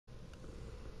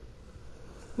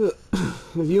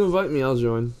If you invite me, I'll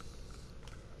join.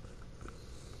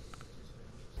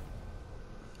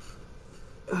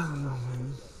 I don't know,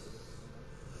 man.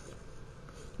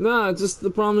 Nah, it's just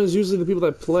the problem is usually the people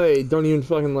that play don't even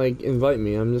fucking like invite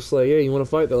me. I'm just like, hey, you want to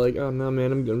fight? They're like, oh no,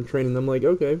 man, I'm training. I'm like,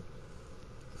 okay.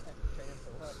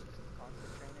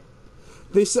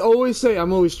 They always say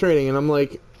I'm always training, and I'm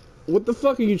like, what the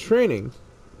fuck are you training?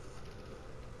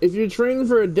 If you're training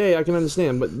for a day, I can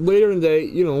understand, but later in the day,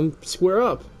 you know, square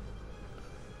up.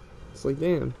 It's like,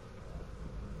 damn.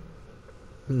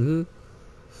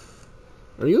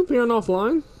 Are you appearing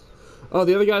offline? Oh,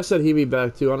 the other guy said he'd be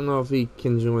back too. I don't know if he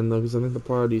can join though, because I think the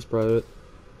party's private.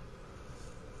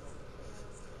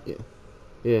 Yeah.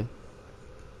 Yeah.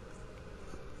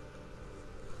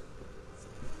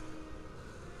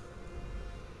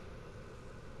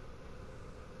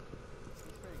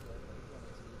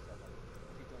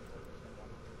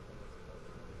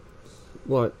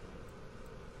 What?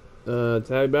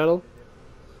 Tag battle?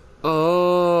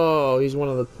 Oh, he's one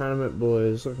of the tournament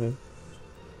boys. Okay.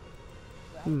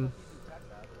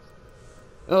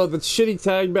 Oh, the shitty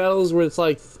tag battles where it's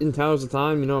like in towers of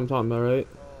time. You know what I'm talking about, right?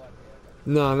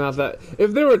 No, not that.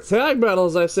 If there were tag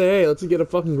battles, I say, hey, let's get a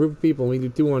fucking group of people and we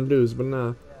do 2-on-2s, but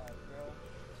nah.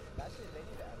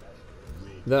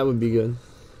 That would be good.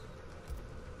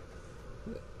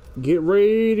 Get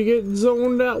ready to get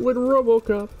zoned out with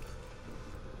Robocop.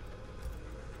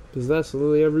 Because that's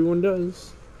literally everyone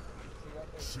does.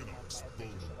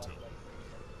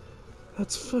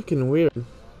 That's fucking weird.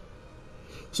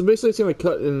 So basically it's gonna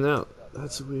cut in and out.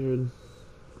 That's weird.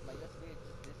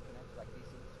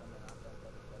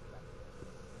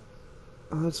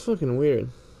 Oh, that's fucking weird.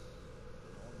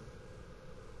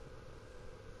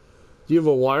 Do you have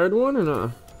a wired one or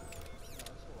not?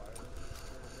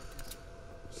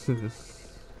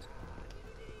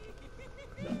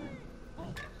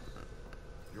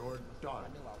 You're done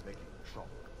making trouble.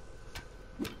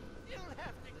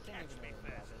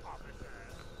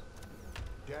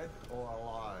 Dead or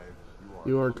alive,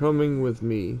 you are coming with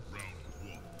me.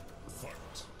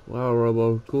 Wow,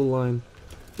 Robo, cool line.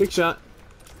 Big shot.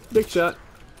 Big shot.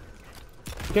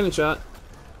 Cannon shot.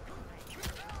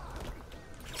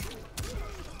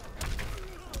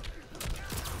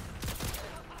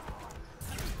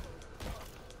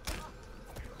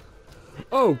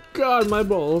 Oh god, my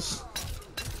balls.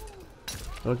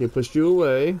 Okay, pushed you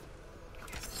away.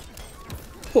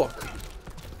 Fuck.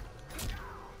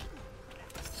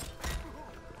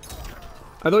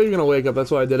 I thought you were gonna wake up, that's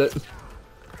why I did it.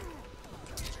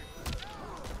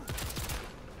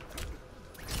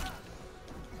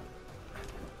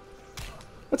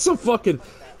 That's so fucking...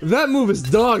 That move is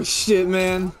dog shit,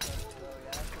 man.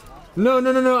 No,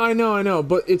 I know,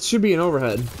 but it should be an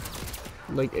overhead.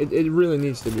 Like, it really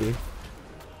needs to be.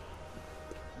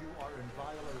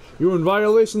 You're in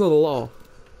violation of the law.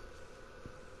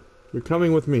 You're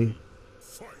coming with me.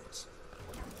 Fight.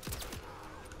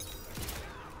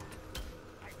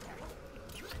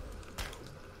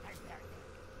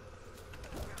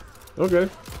 Okay.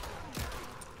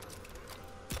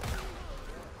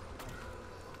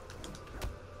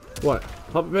 What?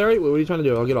 Pop Berry? What are you trying to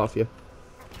do? I'll get off you.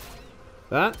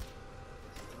 That?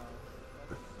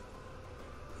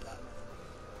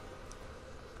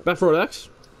 Back forward X.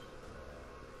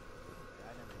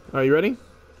 Are you ready?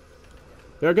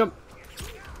 Here I come.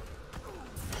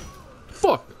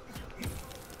 Fuck!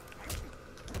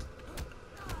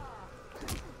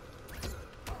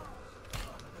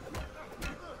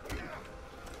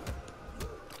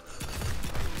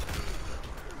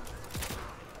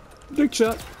 Dick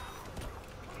shot.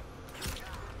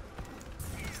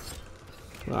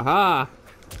 Aha!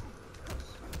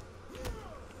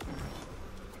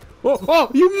 Oh,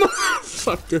 you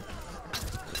motherfucker!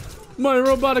 My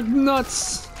robotic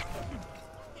nuts!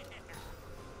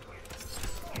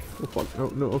 Oh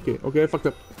fuck, no, okay, I fucked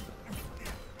up.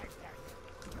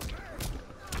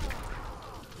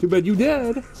 Too bad you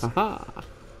dead! Haha!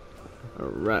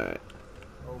 Alright.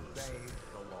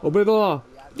 Obey the law!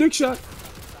 Dick shot!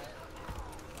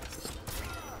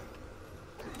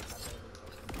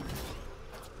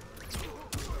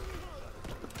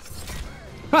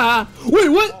 Haha! Wait,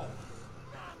 what?!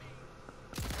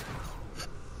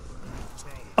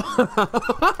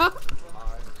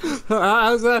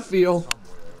 How's that feel?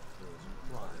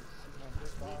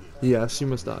 Yes, you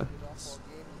must die.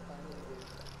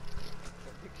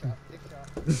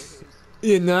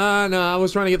 Yeah, nah, I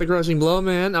was trying to get the crushing blow,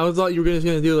 man. I thought you were just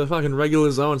gonna do the fucking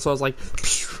regular zone, so I was like...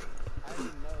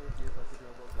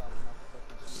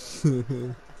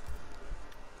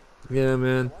 Yeah,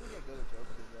 man.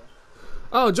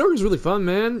 Oh, Joker's really fun,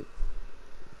 man.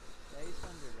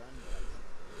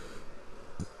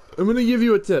 I'm gonna give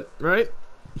you a tip, right?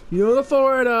 You know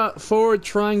the forward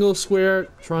triangle square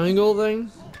triangle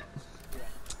thing?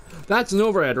 That's an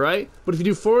overhead, right? But if you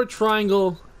do forward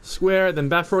triangle square then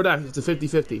back forward X, it's a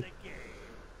 50-50.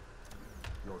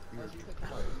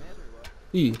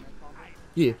 Yeah.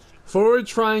 Yeah. Forward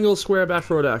triangle square back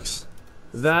forward X.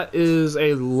 That is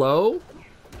a low.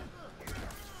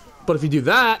 But if you do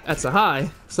that, that's a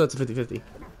high. So it's a 50-50.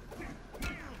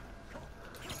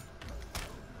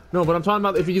 No, but I'm talking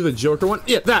about if you do the Joker one.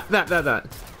 Yeah, that.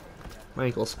 My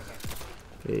ankles.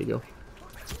 There you go.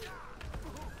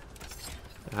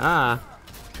 Ah.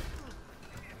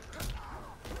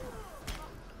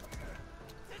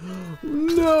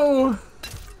 No.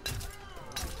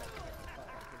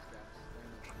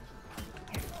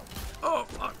 Oh,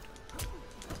 fuck.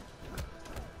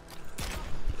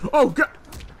 Oh, God.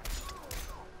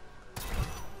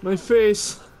 My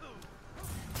face.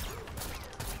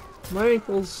 My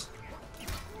ankles.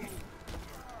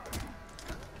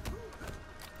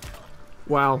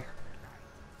 Wow.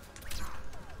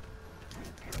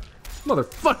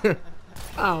 Motherfucker.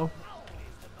 Ow.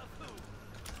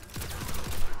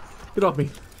 Get off me.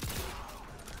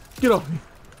 Get off me.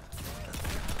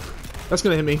 That's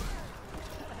gonna hit me.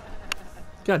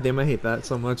 God damn, I hate that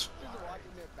so much.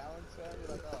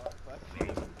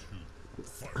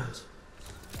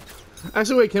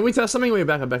 Actually, wait, can we test something? Wait,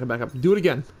 back up. Do it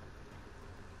again.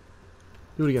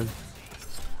 Do it again.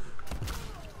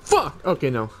 Fuck! Okay,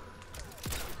 no.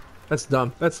 That's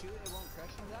dumb. That's...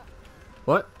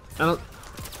 What? I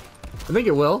think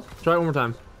it will. Try it one more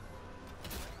time.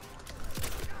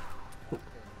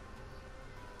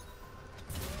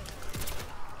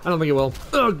 I don't think it will.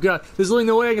 Oh god, there's literally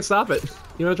no way I can stop it.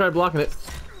 You wanna try blocking it?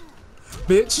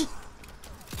 Bitch!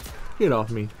 Get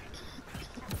off me.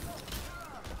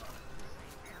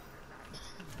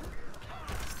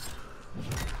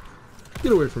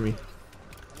 Get away from me.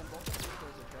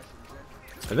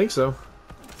 I think so.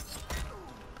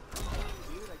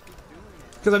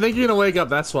 Because I think you're gonna wake up,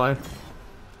 that's why.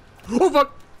 Oh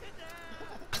fuck!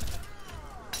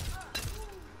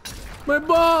 My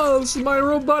balls! My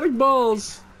robotic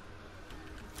balls!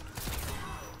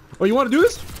 Oh, you wanna do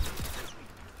this?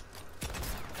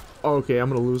 Oh, okay, I'm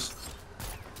gonna lose.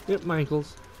 Yep, my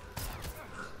ankles.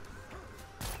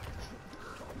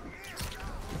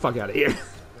 Fuck out of here.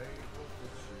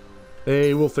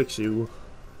 They will fix you.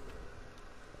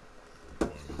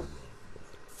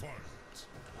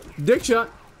 Dick shot.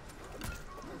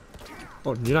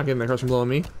 Oh, you're not getting that crush from blowing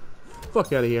me.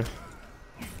 Fuck out of here.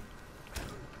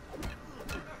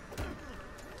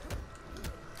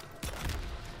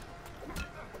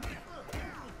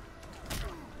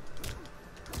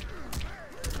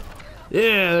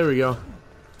 Yeah, there we go.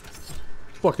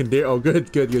 Fucking dare. Oh,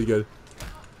 good.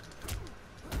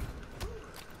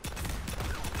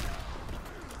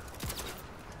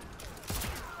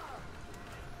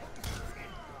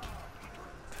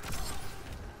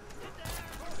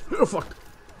 Oh, fuck.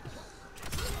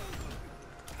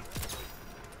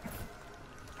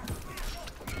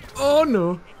 Oh,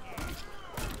 no.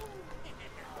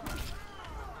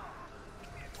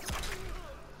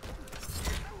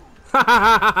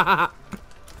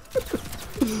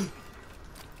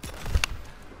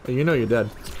 You know you're dead.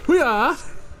 We are.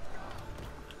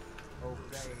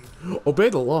 Obey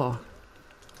the law.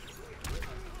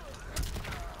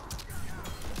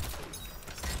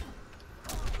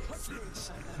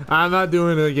 I'm not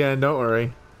doing it again, don't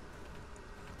worry.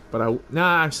 But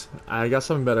I got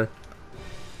something better.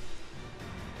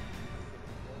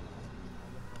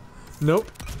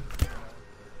 Nope.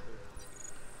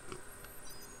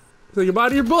 Say goodbye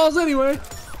to your balls anyway.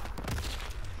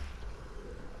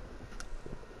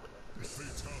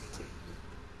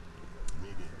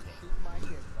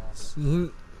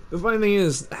 The funny thing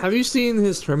is, have you seen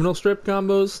his terminal strip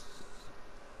combos?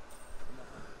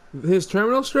 His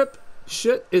terminal strip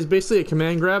shit is basically a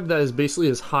command grab that is basically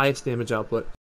his highest damage output.